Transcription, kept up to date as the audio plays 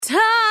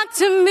talk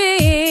to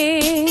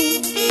me.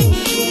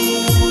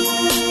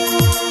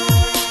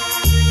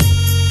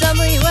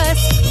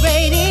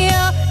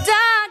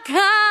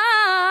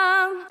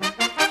 WSRadio.com.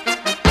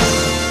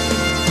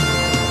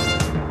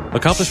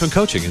 Accomplishment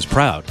Coaching is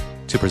proud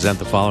to present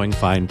the following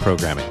fine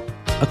programming.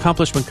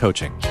 Accomplishment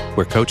Coaching,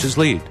 where coaches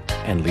lead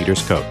and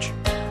leaders coach.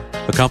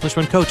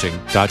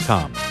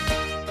 AccomplishmentCoaching.com.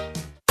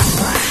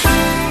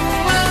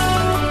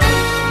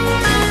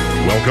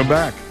 Welcome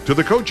back to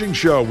The Coaching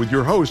Show with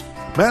your host,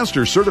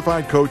 Master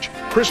Certified Coach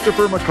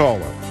Christopher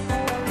McCullough.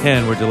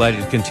 And we're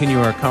delighted to continue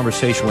our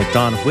conversation with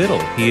Don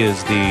Whittle. He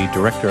is the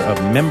Director of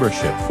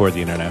Membership for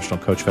the International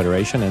Coach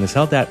Federation and has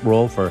held that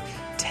role for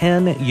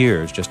 10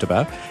 years, just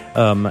about.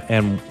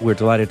 And we're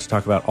delighted to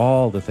talk about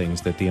all the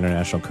things that the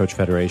International Coach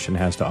Federation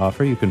has to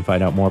offer. You can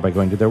find out more by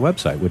going to their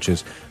website, which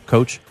is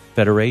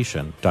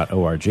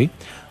coachfederation.org.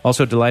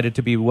 Also delighted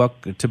to be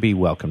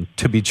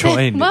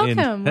joined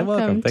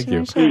welcome. Thank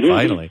you.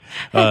 Finally.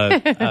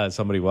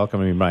 Somebody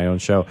welcoming me in my own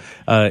show.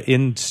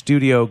 In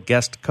studio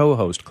guest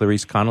co-host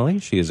Clarice Connolly.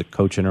 She is a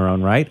coach in her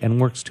own right and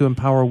works to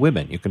empower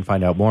women. You can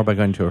find out more by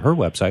going to her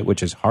website,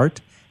 which is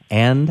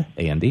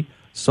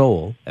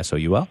heartandsoul,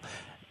 S-O-U-L,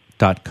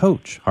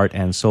 .coach, a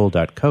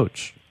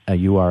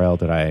URL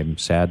that I'm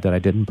sad that I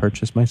didn't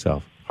purchase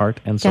myself.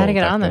 Heart and soul. Gotta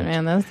get on that,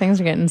 man. Those things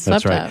are getting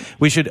swept That's right. up.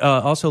 We should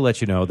also let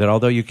you know that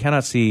although you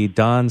cannot see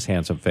Don's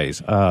handsome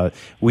face,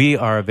 we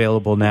are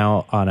available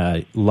now on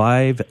a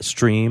live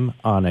stream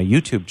on a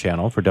YouTube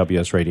channel for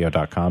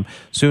WSRadio.com.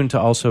 Soon to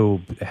also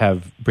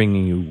have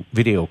bringing you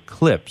video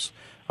clips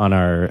on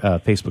our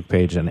Facebook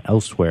page and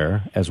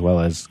elsewhere, as well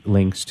as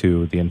links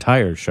to the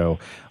entire show.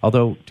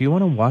 Although, do you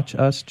want to watch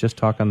us just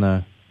talk on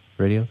the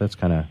radio? That's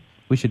kind of...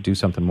 We should do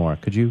something more.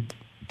 Could you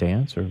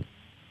dance or...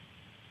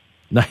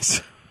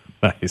 Nice.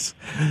 Nice.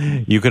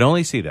 You can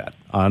only see that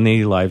on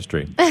the live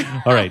stream.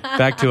 All right,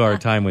 back to our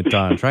time with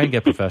Don. Try and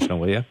get professional,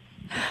 will you?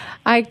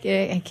 I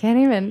can't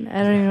even.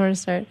 I don't even know where to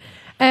start.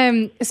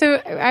 So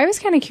I was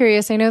kind of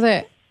curious. I know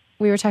that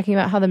we were talking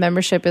about how the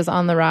membership is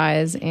on the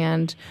rise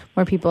and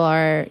more people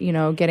are,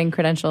 getting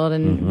credentialed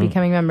and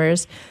becoming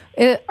members.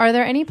 Are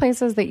there any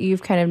places that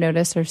you've kind of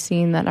noticed or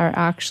seen that are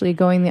actually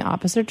going the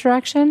opposite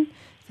direction,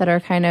 that are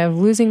kind of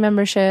losing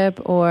membership,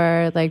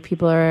 or like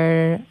people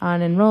are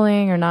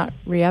unenrolling or not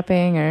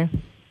re-upping, or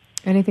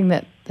anything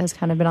that has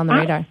kind of been on the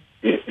radar?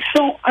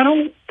 So I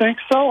don't think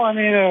so. I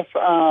mean, if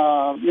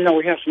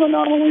we have some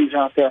anomalies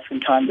out there from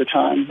time to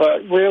time,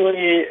 but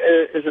really,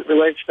 as it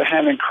relates to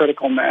having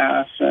critical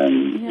mass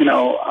and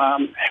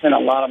having a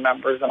lot of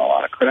members and a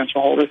lot of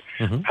credential holders,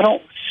 I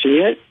don't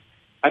see it.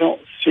 I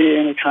don't see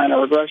any kind of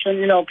regression.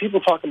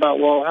 People talk about,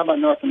 well, how about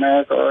North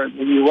America or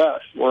the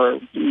U.S., where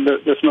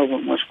this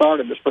movement was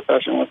started, this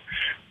profession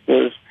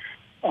was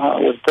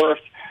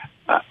birthed.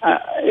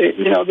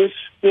 There's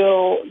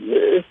still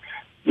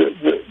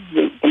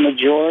the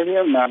majority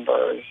of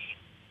members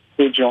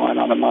who join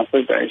on a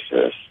monthly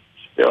basis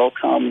still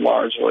come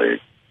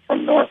largely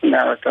from North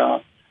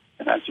America,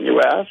 and that's the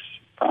U.S.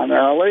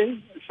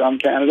 primarily, some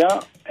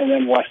Canada, and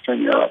then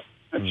Western Europe.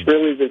 It's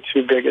really the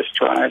two biggest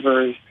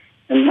drivers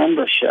in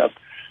membership.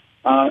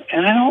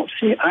 And I don't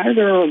see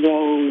either of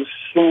those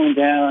slowing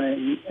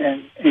down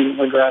and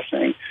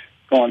regressing,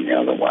 going the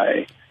other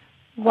way.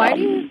 Why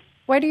do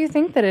you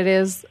think that it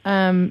is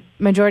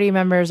majority of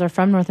members are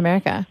from North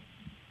America?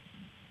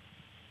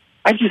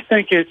 I just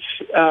think it's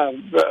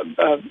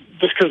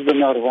just because of the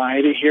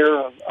notoriety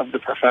here of the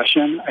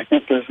profession. I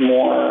think there's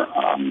more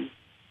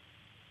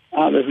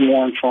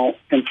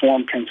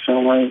informed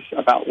consumers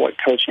about what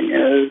coaching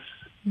is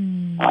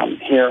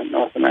here in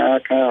North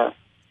America.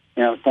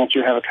 Or, don't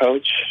you have a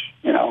coach?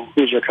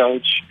 Who's your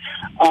coach?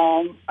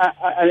 I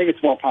think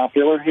it's more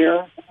popular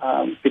here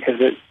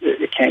because it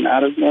came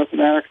out of North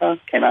America,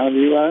 came out of the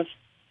U.S.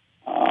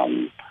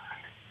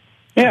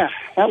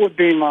 That would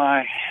be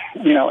my,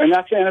 and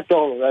that's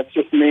anecdotal. That's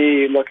just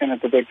me looking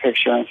at the big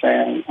picture and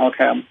saying,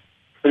 okay, I'm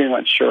pretty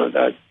much sure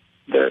that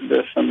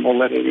there's some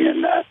validity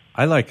in that.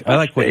 I like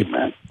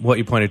what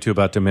you pointed to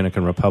about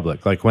Dominican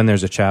Republic. Like when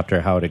there's a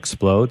chapter, how it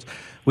explodes.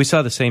 We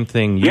saw the same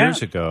thing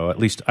years ago. At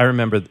least I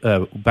remember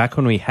back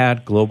when we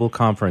had global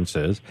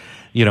conferences,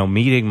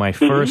 meeting my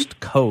first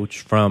coach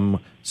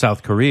from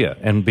South Korea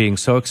and being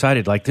so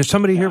excited. Like, there's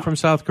somebody here from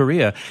South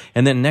Korea.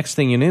 And then next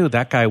thing you knew,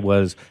 that guy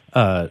was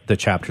the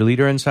chapter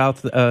leader in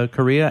South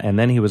Korea. And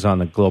then he was on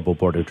the global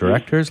board of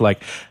directors.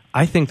 Like,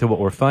 I think that what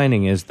we're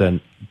finding is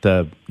the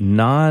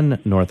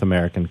non-North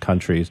American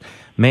countries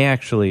may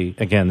actually,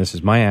 again, this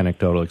is my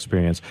anecdotal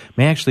experience,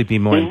 may actually be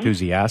more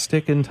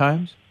enthusiastic in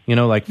times.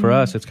 Like for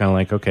us, it's kind of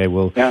like, okay,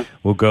 we'll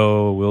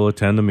go, we'll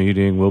attend the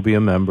meeting, we'll be a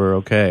member,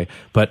 okay.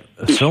 But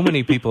so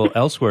many people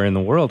elsewhere in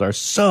the world are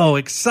so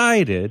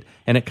excited,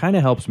 and it kind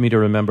of helps me to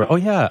remember, oh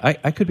yeah,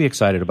 I could be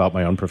excited about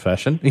my own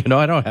profession.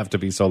 I don't have to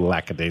be so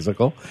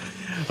lackadaisical.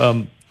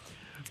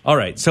 All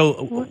right, so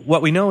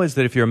what we know is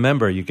that if you're a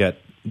member, you get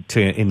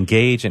to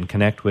engage and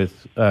connect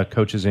with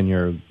coaches in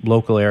your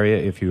local area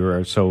if you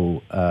are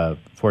so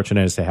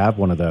fortunate as to have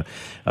one of the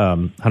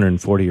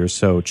 140 or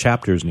so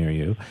chapters near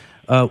you.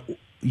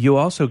 you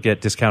also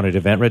get discounted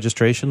event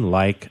registration,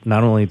 like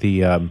not only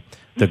the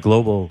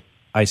global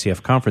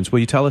ICF conference. Will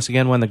you tell us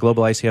again when the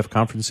global ICF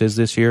conference is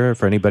this year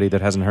for anybody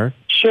that hasn't heard?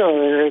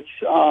 Sure. It's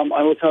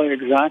I will tell you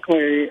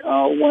exactly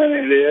when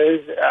it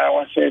is. I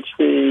want to say it's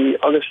the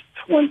August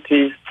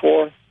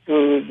 24th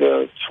through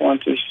the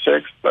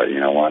 26th, but you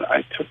know what?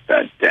 I took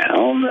that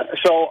down.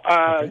 So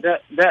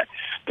that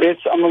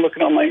it's I'm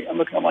looking on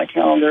my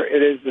calendar.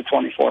 It is the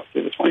 24th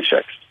through the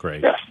 26th.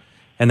 Great. Yes.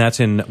 And that's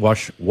in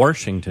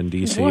Washington,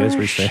 D.C., as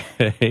we say.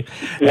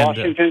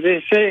 Washington,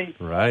 D.C.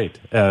 Right.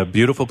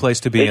 Beautiful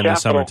place to be in the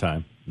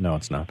summertime. No,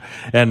 it's not.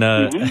 And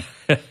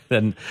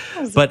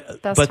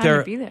but there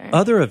are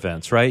other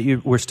events,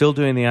 right? We're still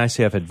doing the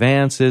ICF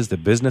Advances, the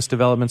Business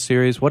Development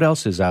Series. What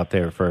else is out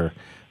there for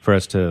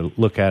us to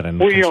look at? And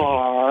we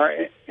are,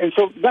 and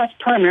so that's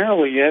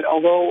primarily it.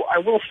 Although I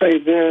will say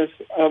this,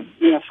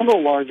 some of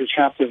the larger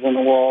chapters in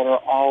the world are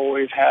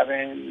always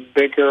having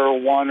bigger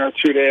 1 or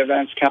 2 day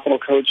events. Capital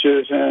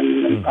Coaches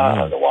and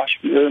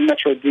the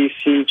Metro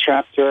DC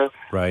chapter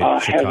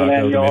has Chicago, an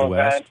annual the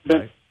Midwest,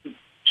 event. right?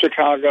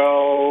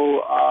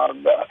 Chicago,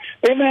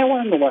 they had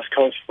one on the West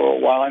Coast for a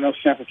while. I know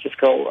San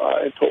Francisco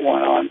had put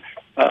one on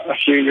a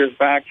few years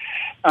back.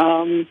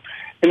 And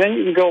then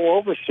you can go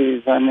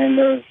overseas. I mean,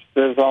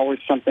 there's always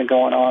something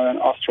going on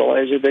in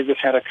Australasia. They just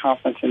had a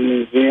conference in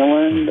New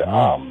Zealand.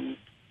 And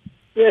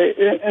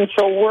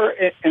so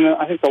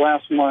I think the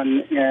last one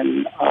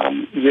in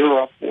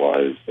Europe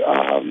was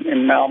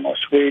in Malmo,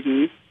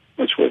 Sweden,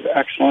 which was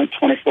excellent,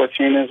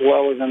 2014, as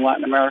well as in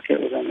Latin America.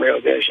 It was in Rio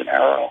de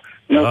Janeiro.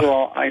 And those are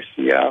all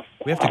ICF.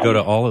 We have to go to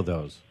the all of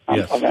those.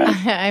 Yes.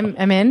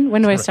 I'm in.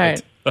 When do I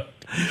start?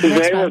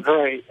 They were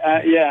great.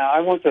 I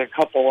went to a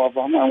couple of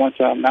them. I went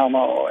to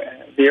Malmo,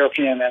 the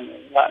European and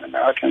Latin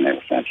American. They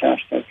were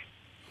fantastic.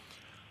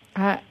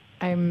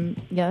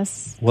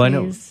 Yes. Well,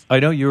 I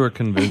know you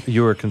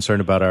were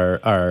concerned about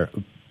our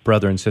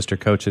brother and sister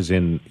coaches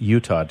in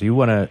Utah. Do you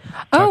want to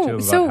talk to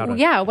them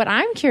about what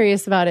I'm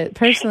curious about it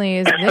personally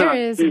is there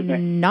is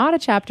not a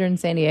chapter in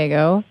San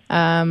Diego.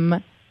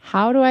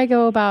 How do I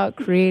go about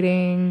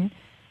creating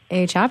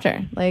a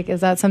chapter? Like, is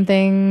that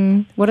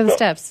something? What are the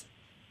steps?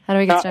 How do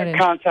I get started?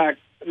 Contact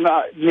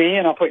me,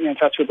 and I'll put you in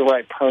touch with the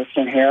right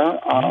person here.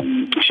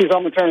 She's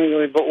on maternity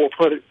leave, but we'll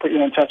put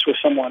you in touch with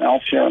someone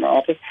else here in our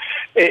office.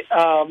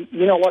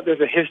 You know what? There's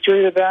a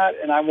history to that,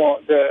 and I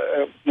won't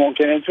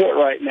get into it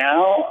right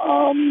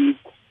now.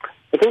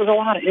 But there was a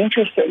lot of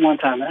interest at one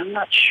time, and I'm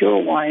not sure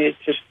why it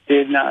just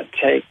did not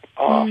take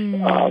off.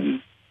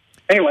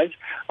 Anyways,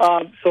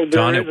 so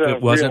John,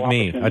 it wasn't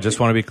me. I just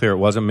want to be clear. It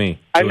wasn't me.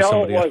 I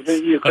know it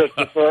wasn't you,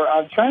 Christopher.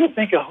 I'm trying to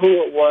think of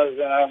who it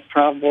was.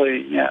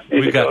 Probably,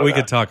 we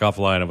could talk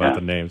offline about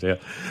the names. Yeah,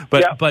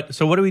 but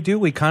so what do?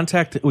 We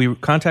contact the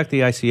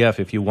ICF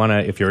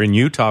if you're in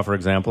Utah, for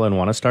example, and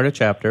want to start a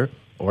chapter,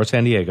 or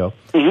San Diego,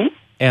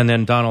 and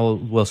then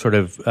Donald will sort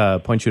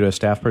of point you to a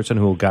staff person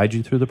who will guide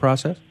you through the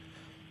process.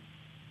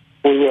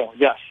 We will,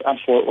 yes,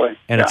 absolutely.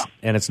 And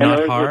it's not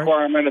there is hard? a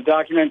requirement of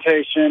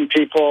documentation,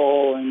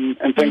 people, and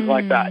things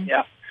like that,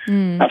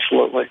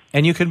 absolutely.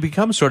 And you can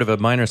become sort of a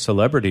minor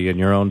celebrity in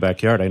your own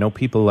backyard. I know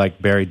people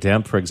like Barry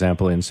Demp, for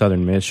example, in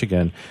southern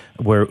Michigan,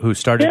 who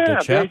started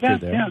the chapter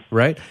there,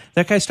 right?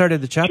 That guy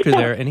started the chapter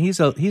there, and he's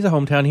a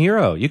hometown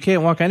hero. You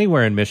can't walk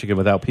anywhere in Michigan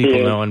without people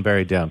knowing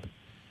Barry Demp.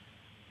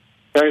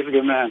 Barry's a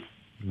good man.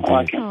 Indeed. I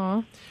like him.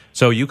 Aww.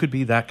 So you could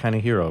be that kind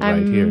of hero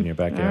right here in your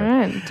backyard. All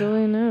right,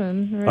 duly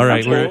noted. All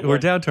right, we're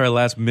down to our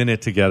last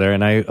minute together,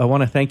 and I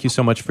want to thank you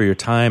so much for your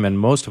time, and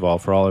most of all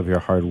for all of your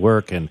hard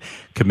work and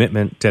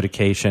commitment,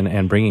 dedication,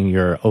 and bringing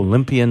your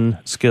Olympian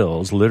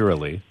skills,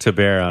 literally, to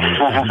bear on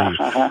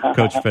the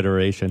Coach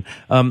Federation.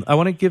 I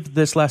want to give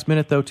this last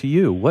minute, though, to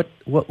you. What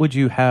would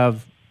you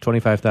have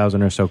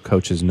 25,000 or so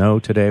coaches know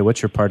today?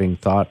 What's your parting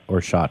thought or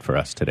shot for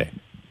us today?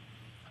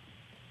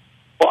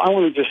 Well, I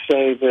want to just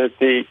say that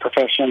the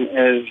profession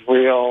is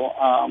real.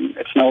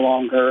 It's no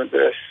longer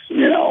this,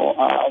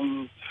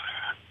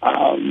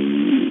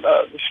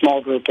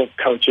 small group of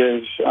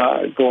coaches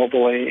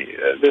globally.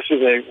 This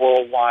is a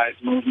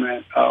worldwide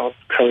movement of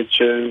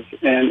coaches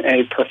in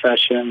a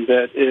profession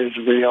that is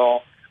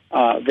real,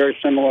 very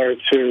similar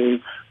to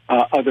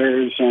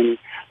others and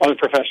other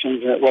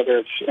professions, whether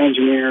it's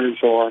engineers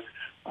or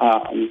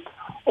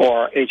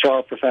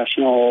HR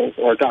professionals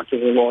or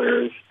doctors or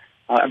lawyers.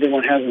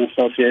 Everyone has an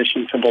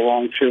association to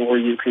belong to where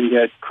you can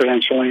get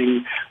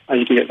credentialing,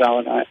 you can get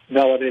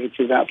validated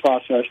through that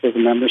process. There's a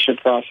membership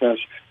process.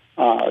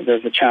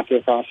 There's a chapter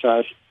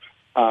process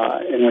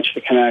in which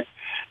to connect.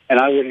 And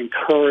I would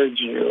encourage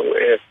you,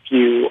 if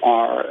you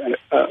are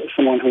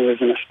someone who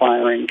is an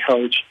aspiring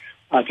coach,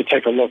 to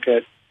take a look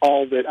at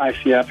all that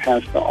ICF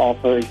has to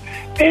offer,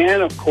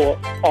 and of course,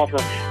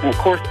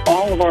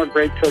 all of our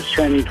great coach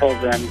training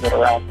programs that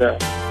are out there.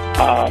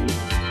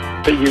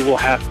 But you will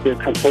have to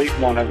complete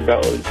one of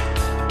those.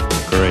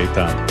 Great,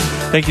 Don.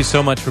 Thank you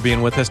so much for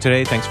being with us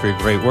today. Thanks for your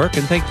great work.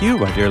 And thank you,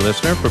 my dear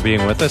listener, for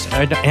being with us,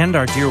 and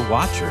our dear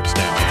watchers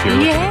now, if you're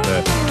looking at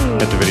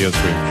the video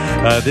screen.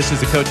 This is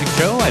The Coaching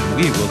Show, and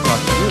we will talk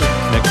to you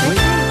next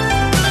week.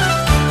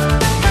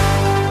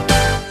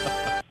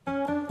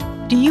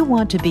 Do you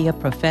want to be a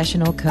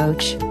professional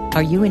coach?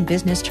 Are you in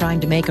business trying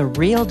to make a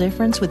real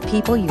difference with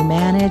people you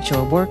manage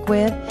or work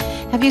with?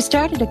 Have you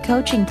started a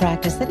coaching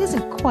practice that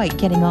isn't quite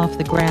getting off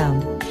the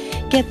ground?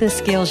 Get the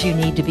skills you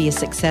need to be a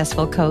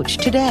successful coach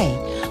today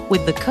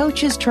with the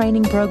Coaches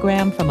Training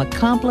Program from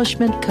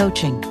Accomplishment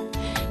Coaching.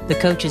 The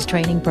Coaches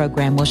Training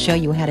Program will show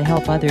you how to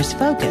help others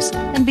focus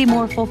and be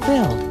more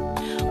fulfilled.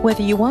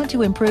 Whether you want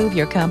to improve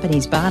your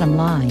company's bottom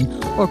line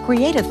or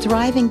create a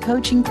thriving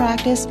coaching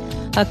practice,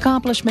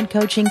 Accomplishment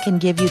Coaching can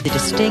give you the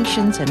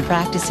distinctions and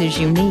practices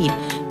you need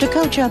to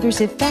coach others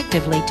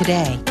effectively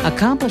today.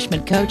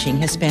 Accomplishment Coaching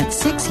has spent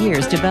 6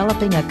 years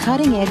developing a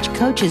cutting-edge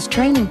coaches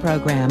training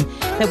program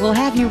that will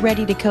have you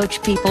ready to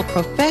coach people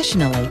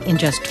professionally in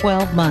just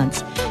 12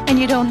 months, and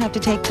you don't have to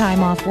take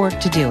time off work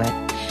to do it.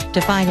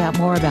 To find out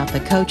more about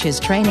the Coaches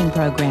Training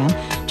Program,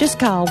 just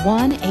call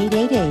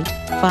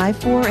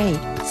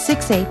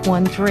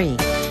 1-888-548-6813.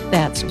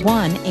 That's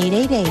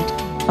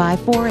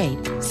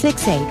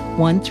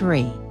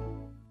 1-888-548-6813.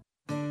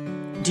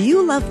 Do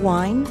you love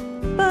wine,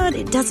 but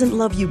it doesn't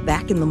love you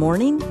back in the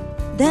morning?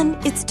 Then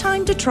it's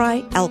time to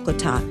try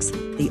Alcotox,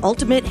 the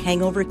ultimate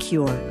hangover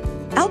cure.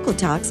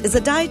 Alcotox is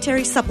a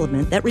dietary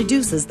supplement that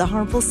reduces the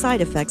harmful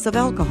side effects of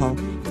alcohol,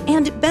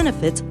 and it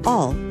benefits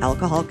all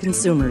alcohol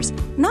consumers,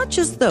 not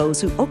just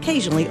those who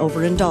occasionally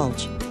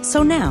overindulge.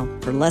 So now,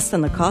 for less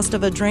than the cost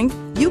of a drink,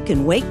 you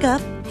can wake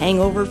up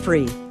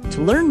hangover-free.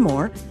 To learn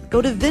more,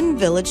 go to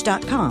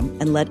vinvillage.com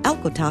and let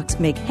Alcotox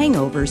make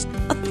hangovers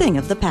a thing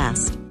of the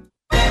past.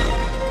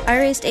 I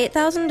raised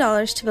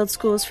 $8,000 to build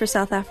schools for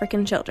South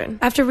African children.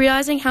 After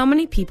realizing how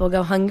many people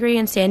go hungry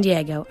in San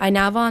Diego, I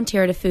now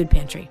volunteer at a food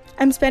pantry.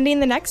 I'm spending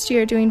the next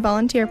year doing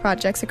volunteer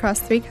projects across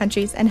 3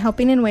 countries and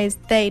helping in ways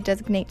they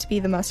designate to be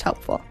the most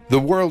helpful. The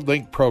World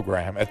Link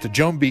program at the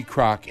Joan B.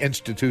 Kroc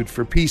Institute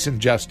for Peace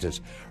and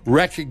Justice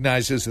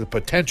recognizes the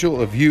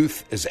potential of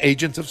youth as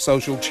agents of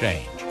social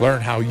change.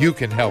 Learn how you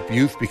can help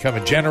youth become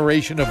a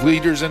generation of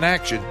leaders in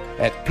action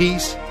at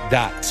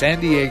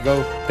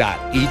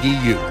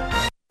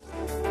peace.sandiego.edu.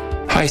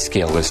 Hi,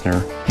 Scale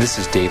listener. This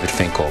is David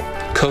Finkel,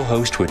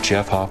 co-host with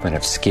Jeff Hoffman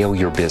of Scale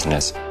Your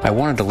Business. I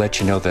wanted to let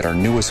you know that our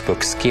newest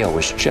book, Scale,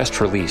 was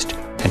just released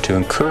and to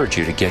encourage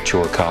you to get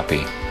your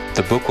copy.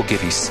 The book will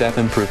give you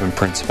 7 proven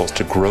principles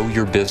to grow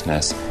your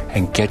business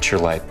and get your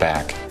life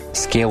back.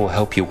 Scale will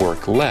help you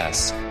work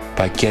less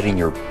by getting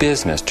your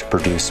business to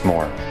produce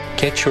more.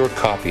 Get your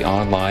copy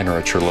online or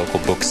at your local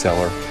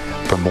bookseller.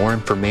 For more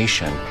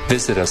information,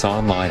 visit us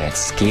online at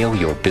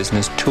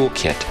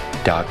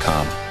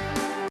scaleyourbusinesstoolkit.com.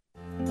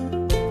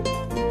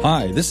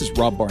 Hi, this is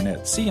Rob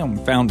Barnett, CEO and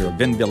founder of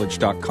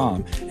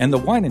VinVillage.com and the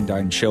Wine and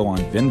Dine Show on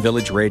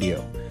VinVillage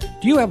Radio.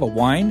 Do you have a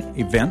wine,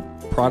 event,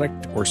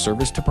 product, or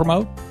service to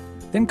promote?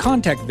 Then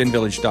contact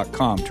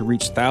VinVillage.com to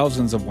reach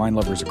thousands of wine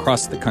lovers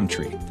across the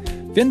country.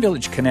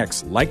 VinVillage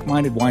connects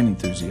like-minded wine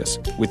enthusiasts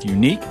with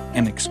unique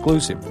and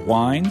exclusive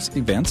wines,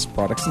 events,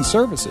 products, and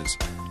services.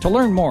 To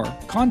learn more,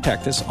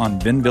 contact us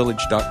on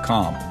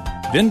VinVillage.com.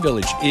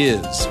 VinVillage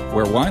is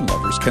where wine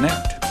lovers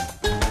connect.